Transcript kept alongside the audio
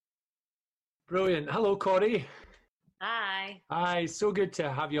Brilliant. Hello, Corey. Hi. Hi, so good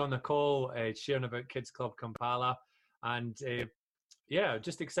to have you on the call, sharing about Kids Club Kampala. And yeah,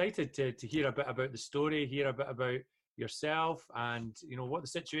 just excited to hear a bit about the story, hear a bit about yourself, and what the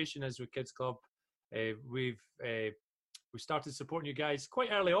situation is with Kids Club. We started supporting you guys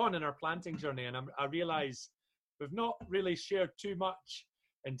quite early on in our planting journey, and I realise we've not really shared too much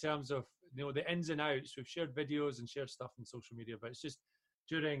in terms of the ins and outs. We've shared videos and shared stuff on social media, but it's just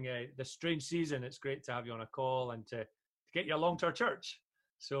during this strange season, it's great to have you on a call and to get you along to our church.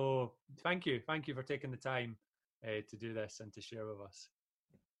 So thank you for taking the time to do this and to share with us.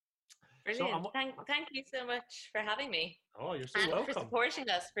 Brilliant. Thank you so much for having me. Oh, you're so and welcome. For supporting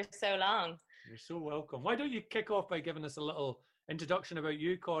us for so long. You're so welcome. Why don't you kick off by giving us a little introduction about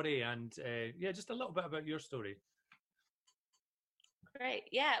you, Corey, and just a little bit about your story. Great.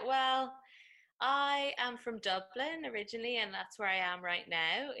 Yeah, well, I am from Dublin originally, and that's where I am right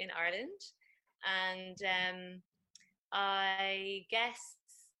now in Ireland. And I guess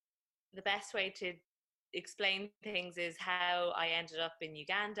the best way to explain things is how I ended up in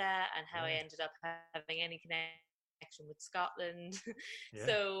Uganda and how I ended up having any connection with Scotland.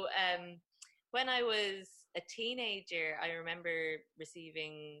 So when I was a teenager, I remember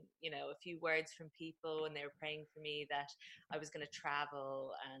receiving, a few words from people when they were praying for me that I was going to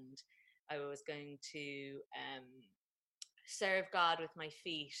travel and I was going to serve God with my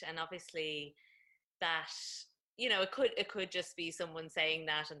feet. And obviously that, it could just be someone saying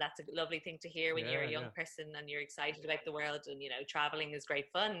that, and that's a lovely thing to hear when you're a young person and you're excited about the world, and traveling is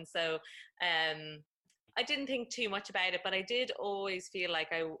great fun. So I didn't think too much about it, but I did always feel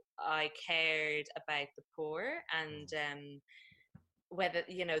like I cared about the poor, and whether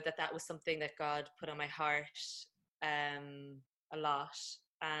that was something that God put on my heart a lot,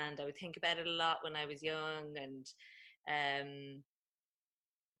 and I would think about it a lot when I was young. And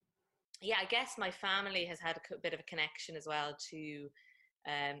I guess my family has had a bit of a connection as well to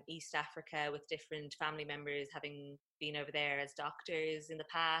East Africa, with different family members having been over there as doctors in the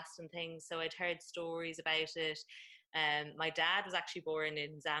past and things. So I'd heard stories about it. My dad was actually born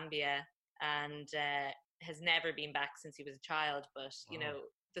in Zambia and has never been back since he was a child. But,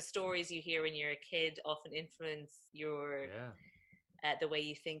 the stories you hear when you're a kid often influence your the way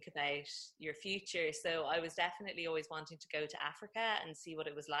you think about your future. So I was definitely always wanting to go to Africa and see what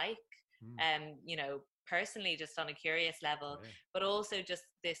it was like. Personally, just on a curious level, but also just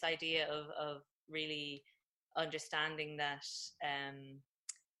this idea of really understanding that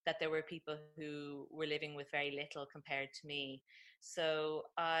that there were people who were living with very little compared to me. So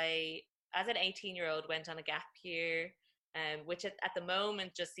I, as an 18-year-old, went on a gap year, which at the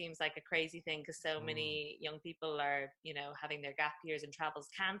moment just seems like a crazy thing, because so many young people are, having their gap years and travels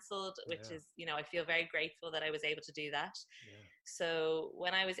cancelled, which is, I feel very grateful that I was able to do that. So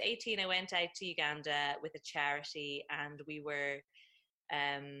when I was 18, I went out to Uganda with a charity, and we were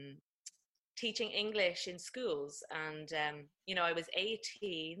teaching English in schools. And, I was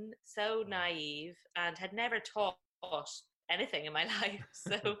 18, so naive, and had never taught anything in my life.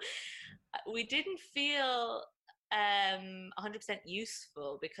 So we didn't feel 100%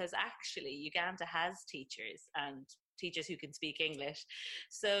 useful, because actually Uganda has teachers, and teachers who can speak English.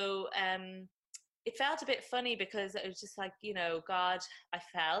 So it felt a bit funny, because it was just like, God, I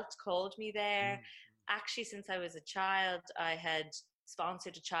felt, called me there. Actually, since I was a child, I had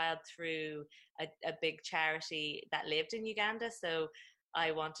sponsored a child through a big charity that lived in Uganda. So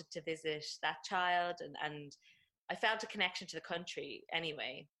I wanted to visit that child, and I felt a connection to the country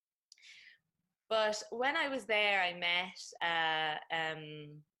anyway. But when I was there, I met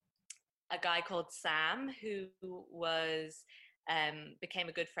a guy called Sam, who was became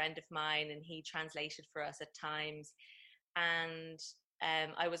a good friend of mine, and he translated for us at times. And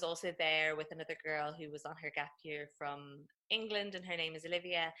I was also there with another girl who was on her gap year from England, and her name is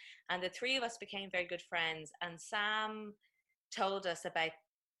Olivia. And the three of us became very good friends. And Sam told us about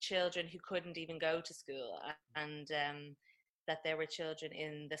children who couldn't even go to school, and that there were children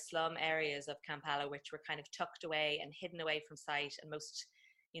in the slum areas of Kampala, which were kind of tucked away and hidden away from sight. And most,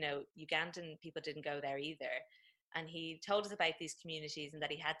 Ugandan people didn't go there either. And he told us about these communities, and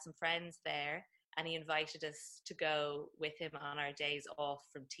that he had some friends there, and he invited us to go with him on our days off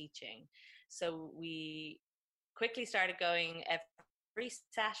from teaching. So we quickly started going every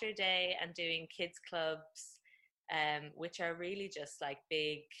Saturday and doing kids clubs, which are really just like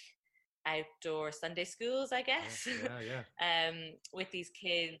big outdoor Sunday schools, I guess. With these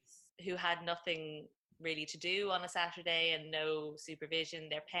kids who had nothing really to do on a Saturday and no supervision.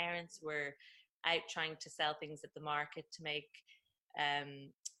 Their parents were out trying to sell things at the market to make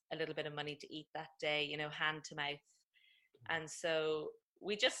a little bit of money to eat that day, hand to mouth. And so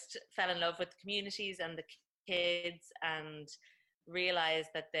we just fell in love with the communities and the kids, and realized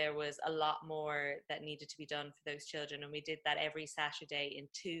that there was a lot more that needed to be done for those children. And we did that every Saturday in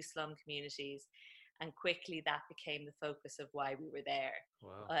 2 slum communities. And quickly that became the focus of why we were there.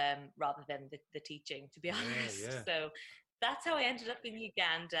 Wow. Rather than the teaching, to be honest. Yeah. So that's how I ended up in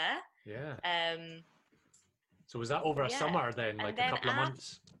Uganda. Yeah. So was that over a summer then, like a couple of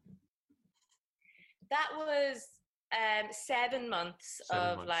months? That was 7 months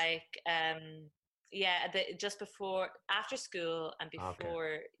like just before, after school and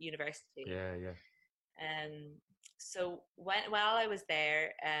before university. Yeah. So while I was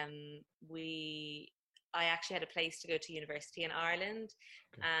there, I actually had a place to go to university in Ireland,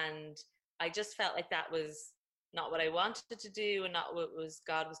 and I just felt like that was not what I wanted to do and not what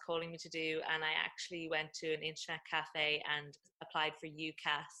God was calling me to do. And I actually went to an internet cafe and applied for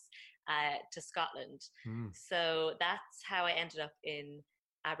UCAS to Scotland. So that's how I ended up in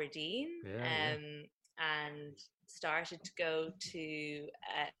Aberdeen, and started to go to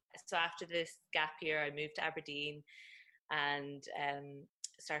so after this gap year I moved to Aberdeen and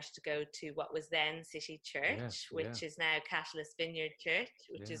started to go to what was then City Church, which is now Catalyst Vineyard Church,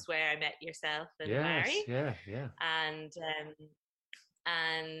 which is where I met yourself and Mary.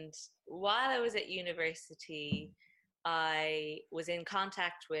 And while I was at university, I was in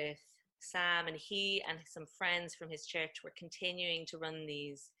contact with Sam, and he and some friends from his church were continuing to run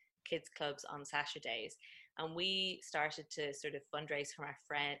these kids clubs on Saturdays. And we started to sort of fundraise from our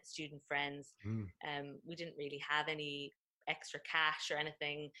student friends. We didn't really have any extra cash or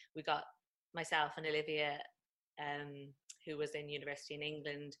anything. We got myself and Olivia, who was in university in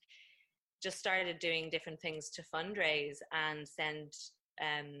England, just started doing different things to fundraise and send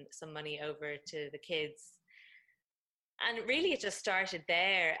some money over to the kids. And really it just started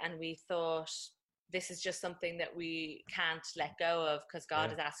there, and we thought, this is just something that we can't let go of because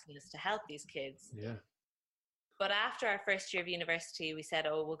God is asking us to help these kids. But after our first year of university, we said,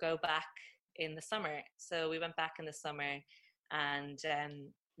 we'll go back in the summer. So we went back in the summer and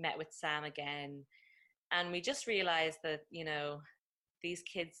met with Sam again. And we just realized that, these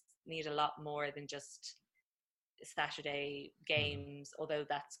kids need a lot more than just Saturday games, although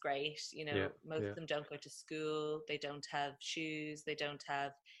that's great. Most of them don't go to school. They don't have shoes. They don't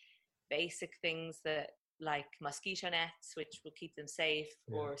have basic things that like mosquito nets, which will keep them safe,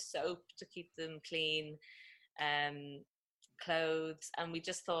 or soap to keep them clean, clothes. And we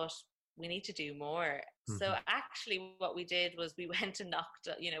just thought, we need to do more. So actually what we did was we went and knocked,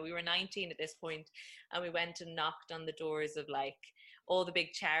 we were 19 at this point, and we went and knocked on the doors of like all the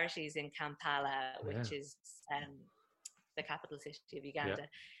big charities in Kampala, which is the capital city of Uganda,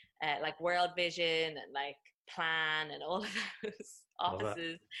 like World Vision and like Plan and all of those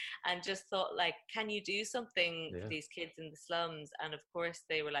offices, and just thought, like, can you do something for these kids in the slums? And of course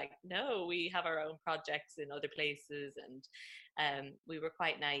they were like, no, we have our own projects in other places. And we were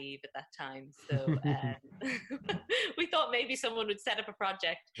quite naive at that time, so we thought maybe someone would set up a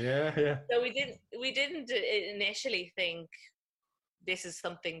project. So we didn't initially think this is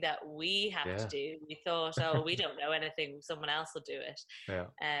something that we have to do. We thought, we don't know anything, someone else will do it.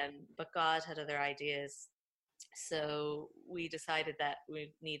 But God had other ideas. So we decided that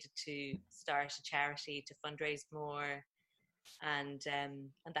we needed to start a charity to fundraise more, and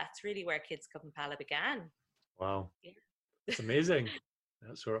that's really where Kids Kampala began. Wow, it's amazing.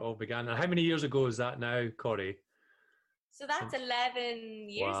 That's where it all began. And how many years ago is that now, Corrie? So that's 11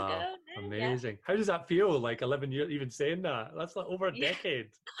 years ago now. Amazing. How does that feel, like 11 years, even saying that? That's like over a decade.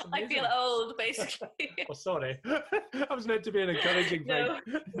 I feel old, basically. Oh, sorry. I was meant to be an encouraging thing.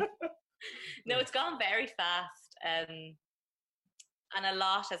 No, it's gone very fast. And a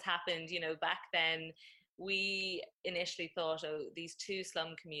lot has happened. Back then, we initially thought, these 2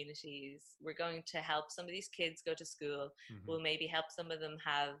 slum communities, we're going to help some of these kids go to school. We'll maybe help some of them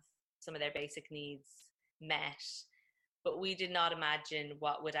have some of their basic needs met. But we did not imagine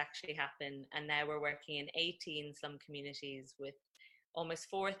what would actually happen. And now we're working in 18 slum communities with almost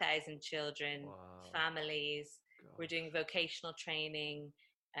 4,000 children, families. We're doing vocational training,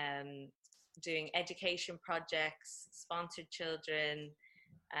 doing education projects, sponsored children,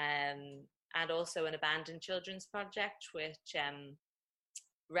 and also an abandoned children's project, which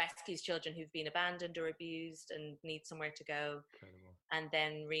rescues children who've been abandoned or abused and need somewhere to go. Incredible. And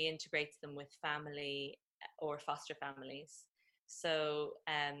then reintegrates them with family or foster families. So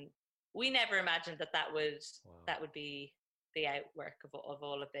we never imagined that would be the outwork of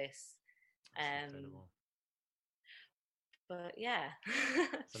all of this. But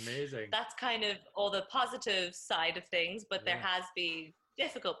it's amazing. That's kind of all the positive side of things, but there has been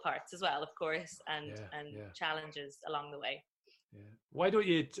difficult parts as well, of course, and challenges along the way. Yeah. Why don't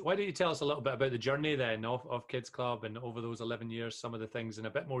you tell us a little bit about the journey then of Kids Club and over those 11 years, some of the things in a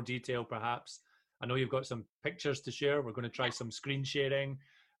bit more detail, perhaps. I know you've got some pictures to share. We're going to try Yeah, some screen sharing,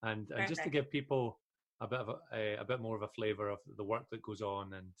 and just to perfect. give people a bit of a bit more of a flavor of the work that goes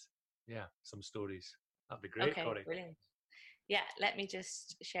on, and yeah, some stories. That'd be great, Okay, Corey. brilliant. Yeah, let me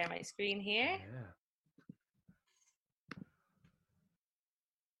just share my screen here. Yeah.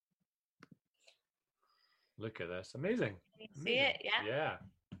 Look at this. Amazing. Can you see Amazing. it? Yeah, Yeah.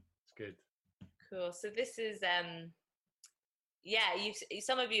 It's good. cool. So this is yeah,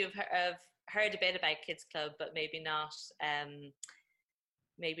 some of you have heard a bit about Kids Club, but maybe not in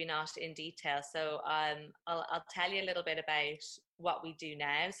detail. So I'll tell you a little bit about what we do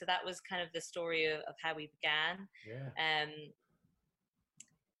now. So that was kind of the story of how we began. Yeah. Um,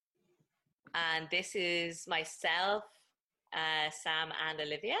 and this is myself, Sam, and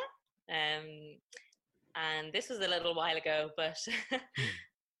Olivia. And this was a little while ago, but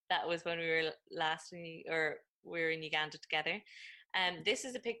that was when we were we were in Uganda together. This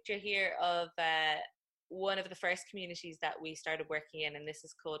is a picture here of one of the first communities that we started working in, and this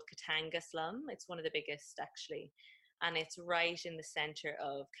is called Katanga Slum. It's one of the biggest, actually, and it's right in the center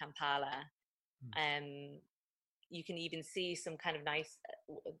of Kampala. You can even see some kind of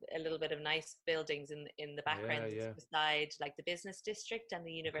a little bit of nice buildings in the Yeah. background. It's Yeah. beside like the business district and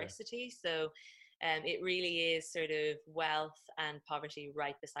the Okay. university. So it really is sort of wealth and poverty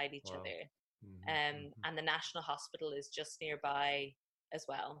right beside each Wow. other. Mm-hmm. And the National Hospital is just nearby as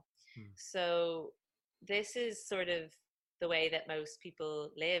well. Mm-hmm. So this is sort of the way that most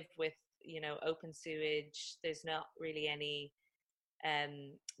people live with, open sewage. There's not really any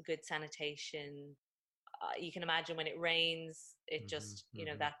good sanitation. You can imagine when it rains, it just, Mm-hmm.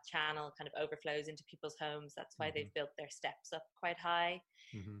 Mm-hmm. that channel kind of overflows into people's homes. That's why Mm-hmm. they've built their steps up quite high.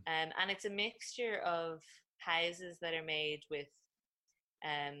 Mm-hmm. And it's a mixture of houses that are made with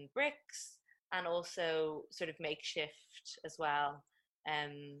bricks and also sort of makeshift as well.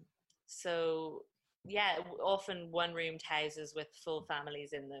 So yeah, often one-roomed houses with full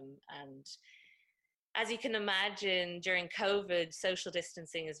families in them. And as you can imagine, during COVID, social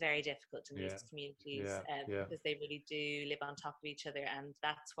distancing is very difficult in these Yeah. communities Yeah. Yeah. because they really do live on top of each other, and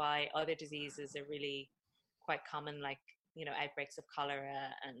that's why other diseases are really quite common, like outbreaks of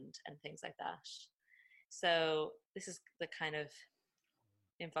cholera and things like that. So this is the kind of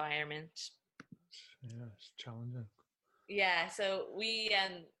environment. Yeah. It's challenging. Yeah, so we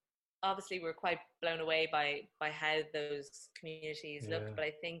obviously were quite blown away by how those communities look, Yeah. but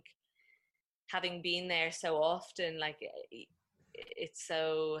I think having been there so often, like it's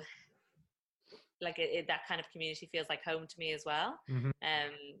so like that kind of community feels like home to me as well. Mm-hmm.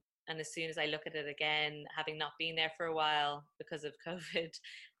 Um, and as soon as I look at it again, having not been there for a while because of COVID,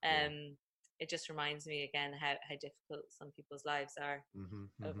 Yeah. it just reminds me again how difficult some people's lives are Mm-hmm.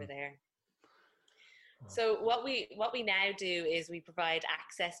 over Mm-hmm. there. Wow. So what we now do is we provide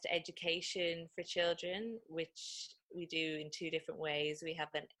access to education for children, which we do in two different ways. We have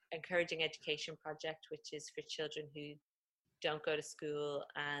an encouraging education project, which is for children who don't go to school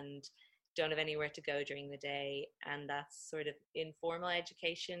and don't have anywhere to go during the day, and that's sort of informal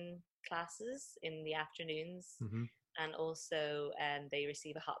education classes in the afternoons. Mm-hmm. And also they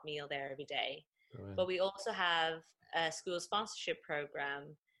receive a hot meal there every day. Brilliant. But we also have a school sponsorship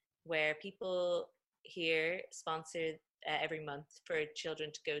program where people here sponsor every month for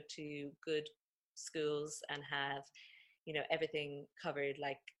children to go to good schools and have everything covered,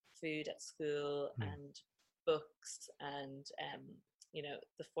 like food at school and books and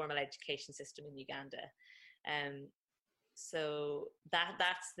the formal education system in Uganda. So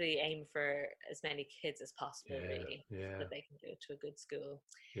that's the aim for as many kids as possible, Yeah. really, Yeah. that they can go to a good school.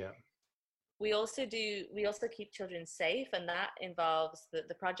 Yeah. We also keep children safe, and that involves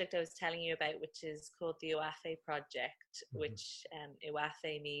the project I was telling you about, which is called the Iwafe project, which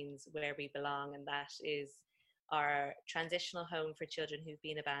Iwafe means where we belong, and that is our transitional home for children who've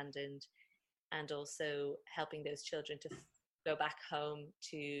been abandoned, and also helping those children to go back home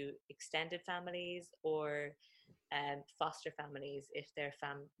to extended families or foster families if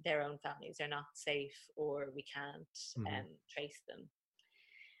their own families are not safe or we can't trace them.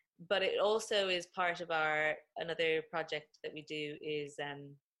 But it also is part of another project that we do is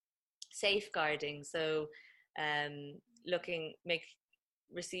safeguarding. So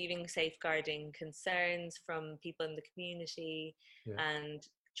receiving safeguarding concerns from people in the community, and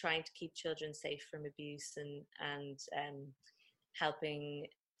trying to keep children safe from abuse, and helping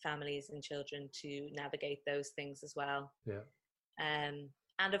families and children to navigate those things as well. Yeah.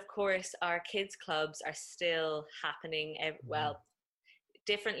 And of course, our kids clubs are still happening. Well,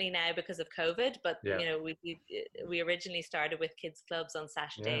 differently now because of COVID, but Yeah. you know, we originally started with kids clubs on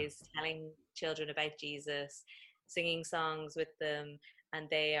Saturdays, telling children about Jesus, singing songs with them, and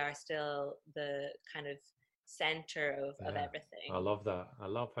they are still the kind of center of everything. I love that. I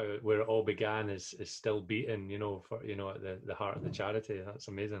love how where it all began is still beating, you know, for, you know, at the heart of the charity. That's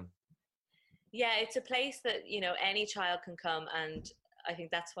amazing. Yeah, it's a place that, you know, any child can come, and I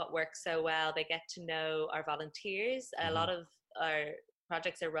think that's what works so well. They get to know our volunteers. A lot of our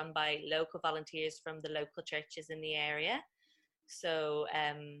projects are run by local volunteers from the local churches in the area. So,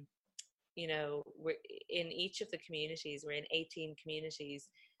 you know, we're in each of the communities, we're in 18 communities.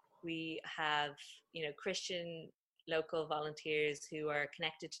 We have, you know, Christian local volunteers who are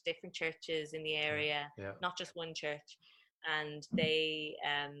connected to different churches in the area, not just one church. And they,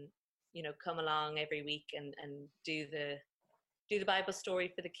 you know, come along every week and do the Bible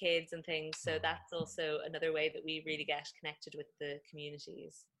story for the kids and things. So that's also another way that we really get connected with the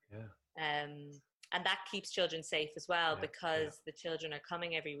communities. And that keeps children safe as well, because the children are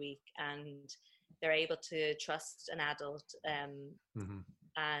coming every week and they're able to trust an adult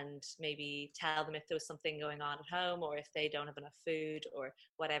and maybe tell them if there was something going on at home, or if they don't have enough food or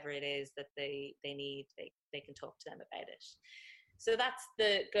whatever it is that they need, they can talk to them about it. So that's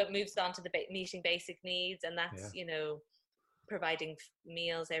moves on to the meeting basic needs, and that's you know, providing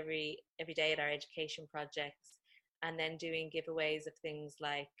meals every day at our education projects, and then doing giveaways of things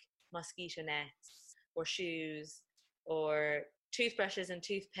like mosquito nets or shoes or toothbrushes and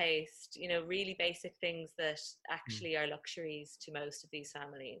toothpaste, you know, really basic things that actually are luxuries to most of these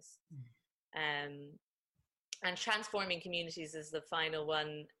families. And transforming communities is the final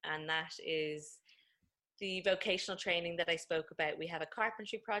one, and that is the vocational training that I spoke about. We have a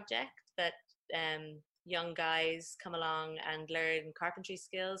carpentry project that young guys come along and learn carpentry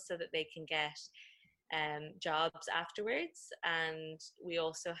skills so that they can get jobs afterwards. And we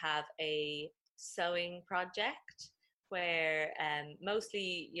also have a sewing project where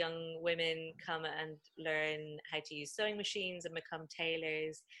mostly young women come and learn how to use sewing machines and become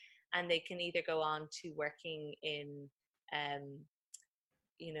tailors, and they can either go on to working in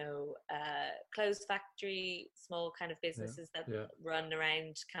you know, clothes factory, small kind of businesses that run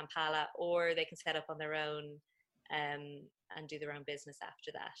around Kampala, or they can set up on their own and do their own business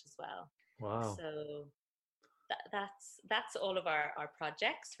after that as well. Wow. So that's all of our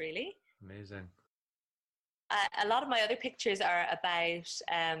projects, really. Amazing. A lot of my other pictures are about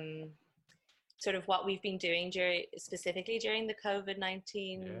sort of what we've been doing specifically during the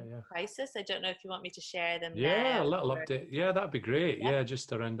COVID-19 crisis. I don't know if you want me to share them now. Yeah, a little update. Yeah, that'd be great. Yeah,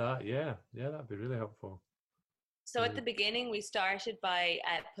 just around that. Yeah, that'd be really helpful. So at the beginning, we started by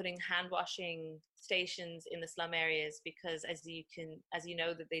putting hand washing stations in the slum areas, because as you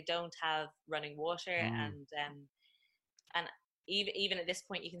know, that they don't have running water, and even at this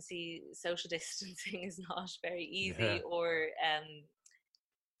point, you can see social distancing is not very easy or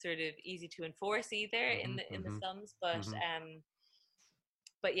sort of easy to enforce either in the slums.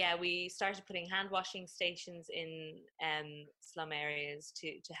 But yeah, we started putting hand washing stations in slum areas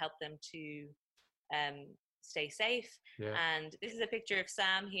to help them to stay safe. And this is a picture of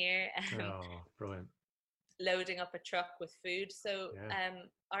Sam here. Brilliant. Loading up a truck with food. So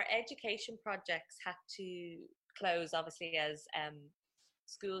our education projects had to close, obviously, as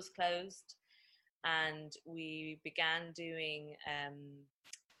schools closed, and we began doing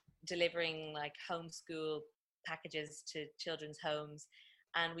delivering like homeschool packages to children's homes,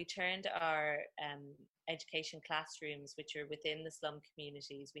 and we turned our education classrooms, which are within the slum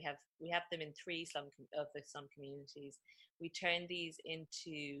communities, we have them in 3 of the slum communities. We turned these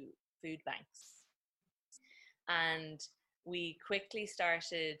into food banks, and we quickly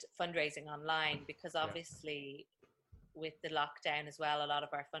started fundraising online, because obviously with the lockdown as well, a lot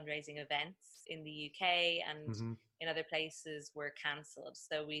of our fundraising events in the UK and in other places were cancelled.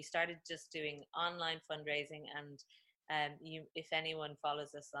 So we started just doing online fundraising, and if anyone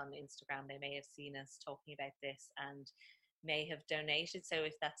follows us on Instagram, they may have seen us talking about this and may have donated. So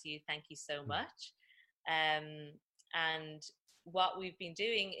if that's you, thank you so much. And what we've been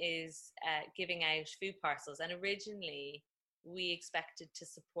doing is giving out food parcels. And originally we expected to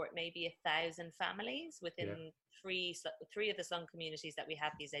support maybe 1,000 families within three of the slum communities that we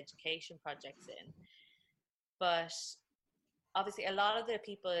have these education projects in. But obviously a lot of the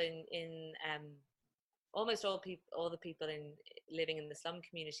people in almost all the people living in the slum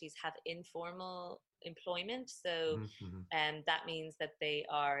communities have informal employment. So that means that they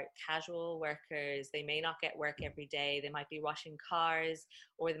are casual workers. They may not get work every day. They might be washing cars,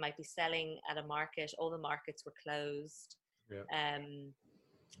 or they might be selling at a market. All the markets were closed. And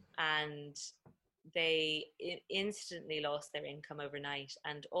they instantly lost their income overnight.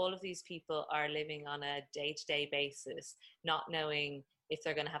 And all of these people are living on a day-to-day basis, not knowing if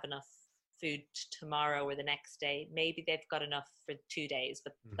they're going to have enough food tomorrow or the next day. Maybe they've got enough for 2 days,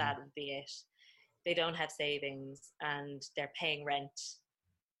 but that would be it. They don't have savings, and they're paying rent.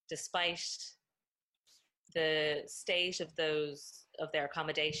 Despite the state of their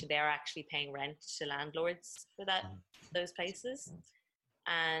accommodation, they are actually paying rent to landlords for those places.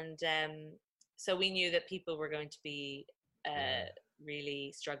 And so we knew that people were going to be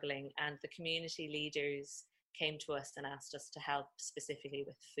really struggling, and the community leaders came to us and asked us to help specifically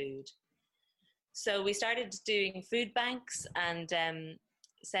with food. So we started doing food banks and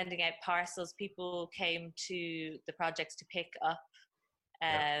sending out parcels. People came to the projects to pick up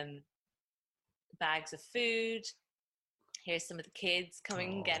bags of food. Here's some of the kids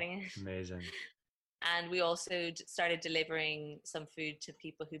coming and getting it. Amazing. And we also started delivering some food to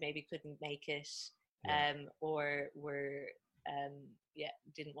people who maybe couldn't make it, or were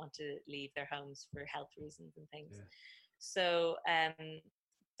didn't want to leave their homes for health reasons and things. So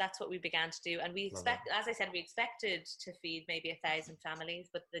that's what we began to do. And we as I said, we expected to feed maybe 1,000 families,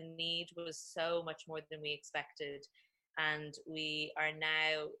 but the need was so much more than we expected. And we are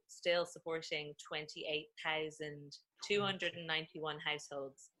now still supporting 28,291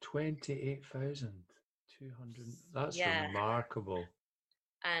 households. 28,200. That's remarkable.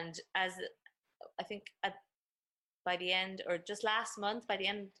 And as I think by the end, or just last month, at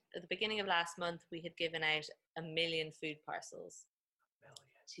the beginning of last month, we had given out 1 million food parcels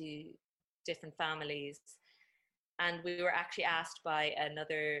to different families. And we were actually asked by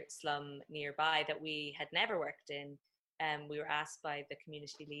another slum nearby that we had never worked in. We were asked by the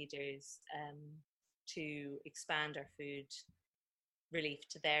community leaders to expand our food relief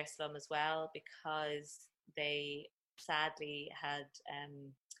to their slum as well, because they sadly had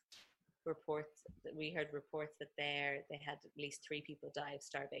we heard reports that they had at least 3 people die of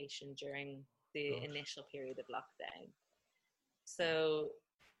starvation during the initial period of lockdown. So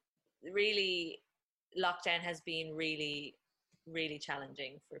really, lockdown has been really, really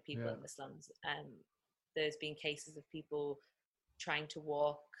challenging for people in the slums. There's been cases of people trying to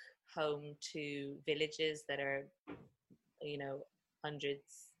walk home to villages that are,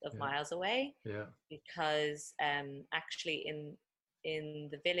 hundreds of miles away, because actually in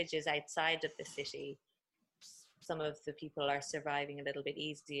the villages outside of the city, some of the people are surviving a little bit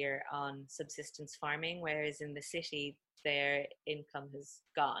easier on subsistence farming, whereas in the city their income has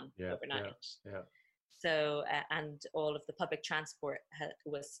gone overnight. So and all of the public transport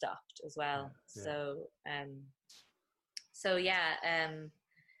was stopped as well.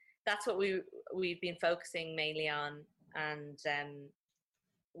 That's what we've been focusing mainly on. And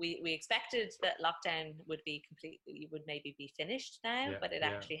we expected that lockdown would maybe be finished now, but it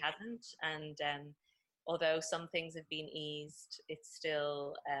actually hasn't. And although some things have been eased, it's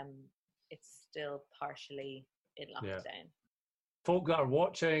still partially in lockdown. Folk that are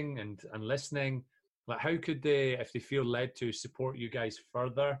watching and listening, like, how could they, if they feel led to, support you guys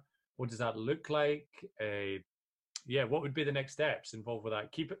further? What does that look like? What would be the next steps involved with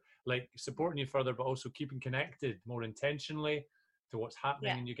that? Keep it, like, supporting you further, but also keeping connected more intentionally to what's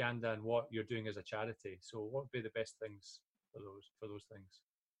happening in Uganda and what you're doing as a charity. So what would be the best things for those things?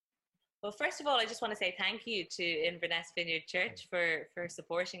 Well, first of all, I just want to say thank you to Inverness Vineyard Church for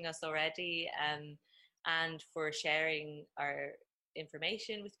supporting us already, and for sharing our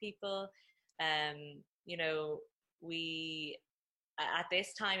information with people. We at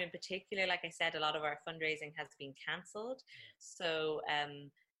this time in particular, like I said, a lot of our fundraising has been cancelled. So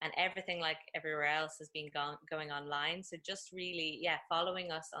and everything, like everywhere else, has been going online. So just really,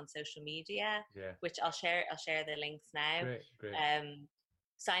 following us on social media, which I'll share the links now. Great.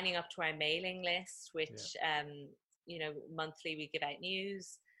 Signing up to our mailing list, which monthly we give out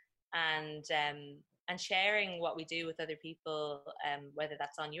news, and sharing what we do with other people, whether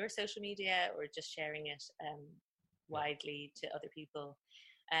that's on your social media or just sharing it widely to other people.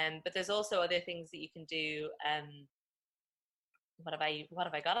 But there's also other things that you can do. What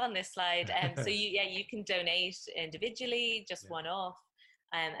have I got on this slide? So you can donate individually, just one off.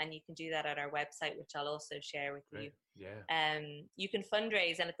 And you can do that at our website, which I'll also share with you. You can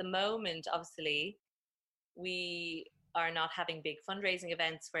fundraise, and at the moment, obviously, we are not having big fundraising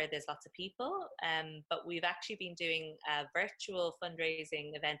events where there's lots of people, but we've actually been doing a virtual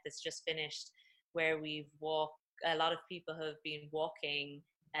fundraising event that's just finished, where a lot of people have been walking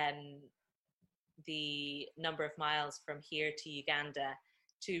the number of miles from here to Uganda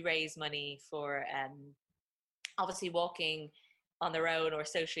to raise money for obviously walking on their own or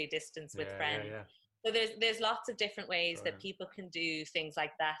socially distanced with friends. So there's lots of different ways that Brilliant. people can do things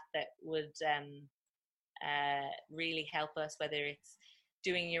like that would really help us, whether it's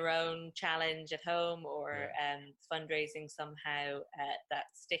doing your own challenge at home or fundraising somehow that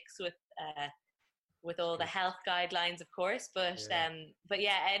sticks with all the health guidelines, of course. But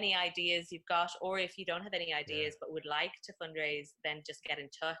yeah, any ideas you've got, or if you don't have any ideas but would like to fundraise, then just get in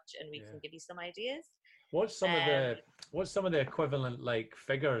touch and we can give you some ideas. What's some of the equivalent like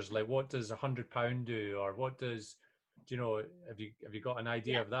figures? Like what does £100 do, or what does, do you know, have you got an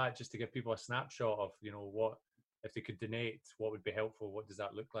idea of that, just to give people a snapshot of, you know, what if they could donate, what would be helpful? What does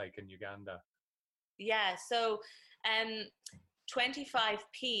that look like in Uganda? Yeah, so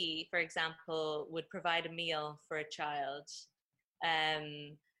 25p, for example, would provide a meal for a child,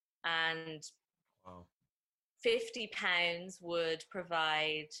 and Wow. £50 would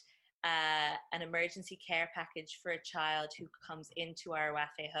provide an emergency care package for a child who comes into our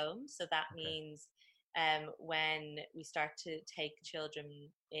Wafe home. So that means when we start to take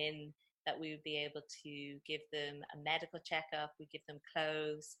children in, that we would be able to give them a medical checkup, we give them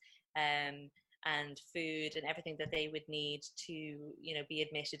clothes and food and everything that they would need to, you know, be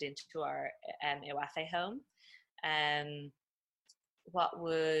admitted into our Iwafe home. What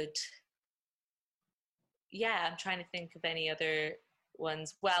would, I'm trying to think of any other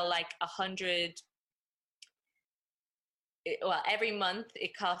ones. Well, like 100, every month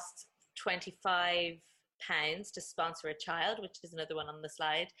it costs £25 to sponsor a child, which is another one on the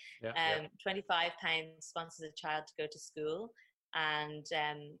slide. £25 sponsors a child to go to school. And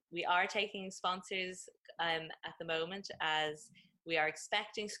we are taking sponsors at the moment, as we are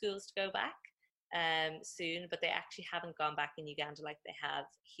expecting schools to go back soon, but they actually haven't gone back in Uganda like they have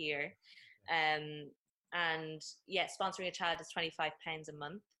here. And sponsoring a child is £25 a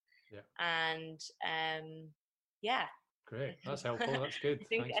month. And great, that's helpful. That's good.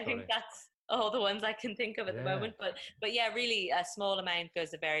 I think that's all the ones I can think of at the moment. But yeah, really a small amount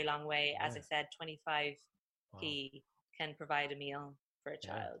goes a very long way. As I said, 25p can provide a meal for a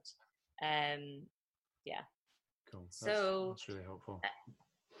child. Cool. That's really helpful.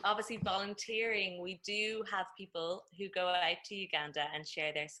 Obviously, volunteering, we do have people who go out to Uganda and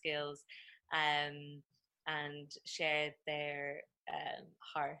share their skills and share their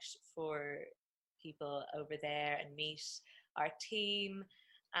heart for people over there and meet our team.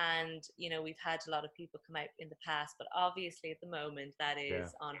 And, you know, we've had a lot of people come out in the past, but obviously at the moment that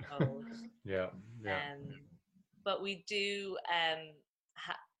is on hold. But we do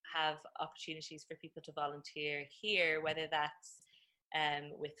have opportunities for people to volunteer here, whether that's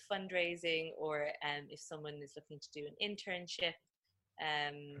with fundraising or if someone is looking to do an internship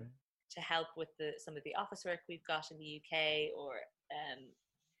to help with some of the office work we've got in the UK,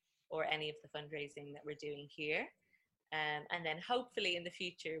 or any of the fundraising that we're doing here. And then hopefully in the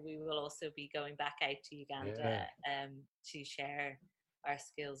future we will also be going back out to Uganda to share our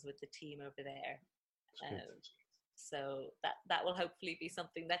skills with the team over there. So that will hopefully be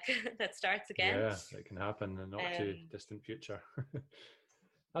something that starts again. Yeah, it can happen in the not too distant future.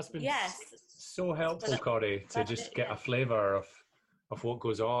 That's been so helpful, Corey, to just get a flavour of what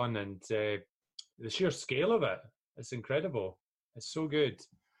goes on, and the sheer scale of it. It's incredible. It's so good.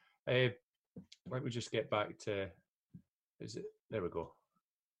 Why don't we just get back to, there we go.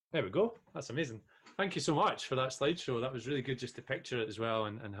 There we go. That's amazing. Thank you so much for that slideshow. That was really good, just to picture it as well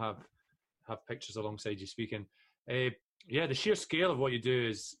and have pictures alongside you speaking. The sheer scale of what you do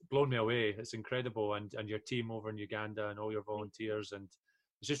has blown me away. It's incredible, and your team over in Uganda and all your volunteers, and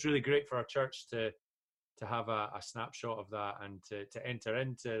it's just really great for our church to have a snapshot of that, and to enter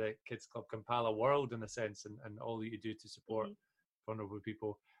into the Kids Club Kampala world in a sense, and all that you do to support vulnerable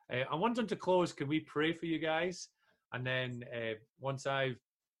people. I'm wanting to close. Can we pray for you guys? And then once I've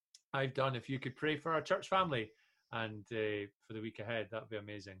done, if you could pray for our church family and for the week ahead, that'd be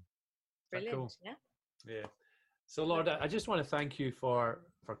amazing. Brilliant. Cool? Yeah. So Lord, I just want to thank you for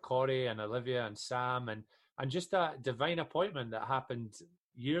Corey and Olivia and Sam and just that divine appointment that happened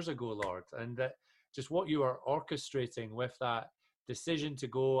years ago, Lord, and that just what you are orchestrating with that decision to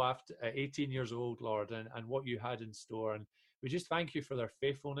go after 18 years old, Lord, and what you had in store. And we just thank you for their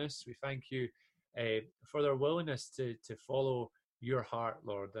faithfulness. We thank you for their willingness to follow your heart,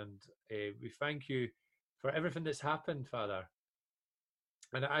 Lord. And we thank you for everything that's happened, Father.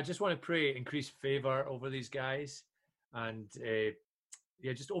 And I just want to pray increase favor over these guys, and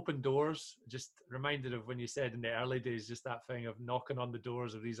just open doors. Just reminded of when you said in the early days, just that thing of knocking on the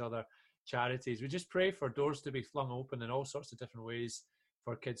doors of these other charities. We just pray for doors to be flung open in all sorts of different ways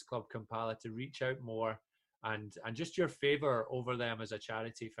for Kids Club Kampala to reach out more, and just your favor over them as a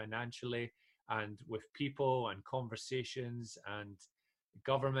charity financially and with people and conversations, and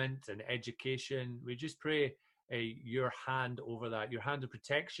government and education. We just pray your hand over that, your hand of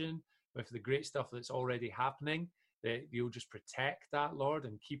protection with the great stuff that's already happening, that you'll just protect that, Lord,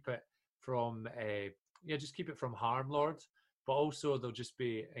 and keep it from, just keep it from harm, Lord. But also there'll just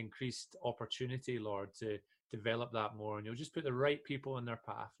be increased opportunity, Lord, to develop that more. And you'll just put the right people in their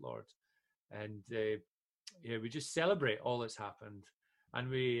path, Lord. And we just celebrate all that's happened. And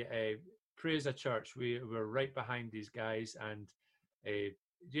we pray as a church, we're right behind these guys. And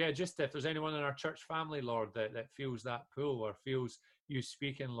just if there's anyone in our church family, Lord, that feels that pull or feels you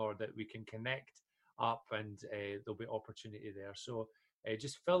speaking, Lord, that we can connect up, and there'll be opportunity there. So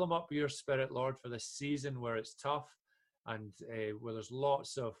just fill them up with your Spirit, Lord, for this season where it's tough and where there's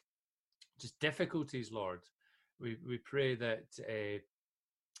lots of just difficulties, Lord. We pray that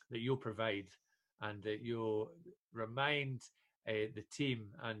you'll provide, and that you'll remind the team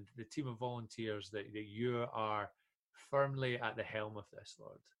and the team of volunteers that you are firmly at the helm of this,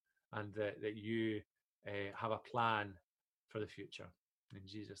 Lord, and that you have a plan for the future. In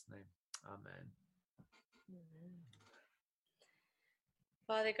Jesus' name, amen. Amen.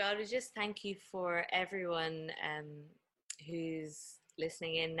 Father God, we just thank you for everyone who's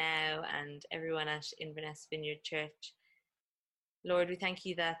listening in now, and everyone at Inverness Vineyard Church. Lord, we thank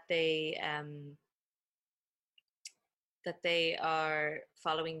you that they are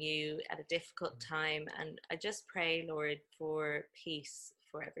following you at a difficult time. And I just pray, Lord, for peace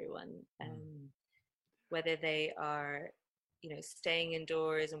for everyone, whether they are, staying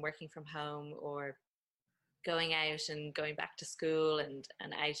indoors and working from home, or going out and going back to school and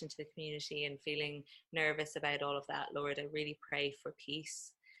out into the community and feeling nervous about all of that. Lord, I really pray for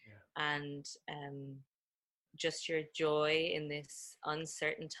peace and just your joy in this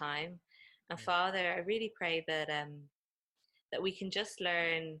uncertain time. And Father, I really pray that that we can just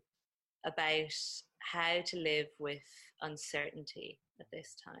learn about how to live with uncertainty at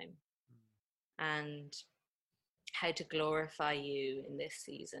this time, and how to glorify you in this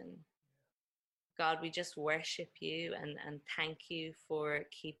season. God, we just worship you and thank you for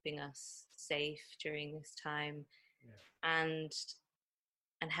keeping us safe during this time, and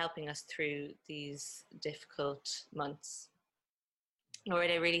helping us through these difficult months.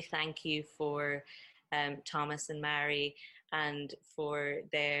 Lord, I really thank you for Thomas and Mary, and for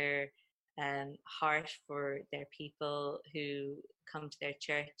their heart for their people who come to their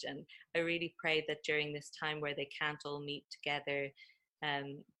church. And I really pray that during this time where they can't all meet together,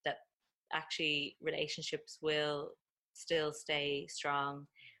 that actually relationships will still stay strong,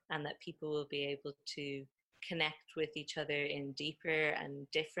 and that people will be able to connect with each other in deeper and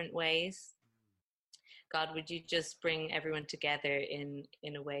different ways. God, would you just bring everyone together in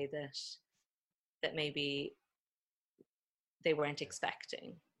a way that maybe they weren't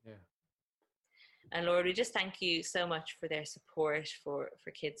expecting. And Lord, we just thank you so much for their support for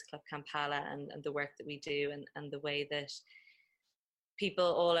Kids Club Kampala, and the work that we do, and the way that people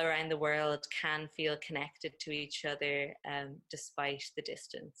all around the world can feel connected to each other despite the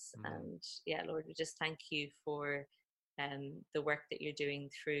distance. And Lord, we just thank you for the work that you're doing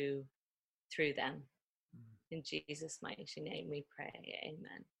through them. In Jesus' mighty name we pray.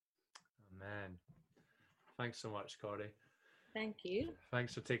 Amen. Amen. Thanks so much, Corey. Thank you.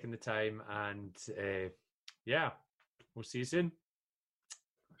 Thanks for taking the time, and we'll see you soon.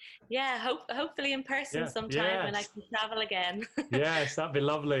 Hopefully in person sometime when I can travel again. Yes, that'd be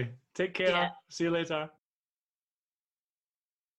lovely. Take care. See you later.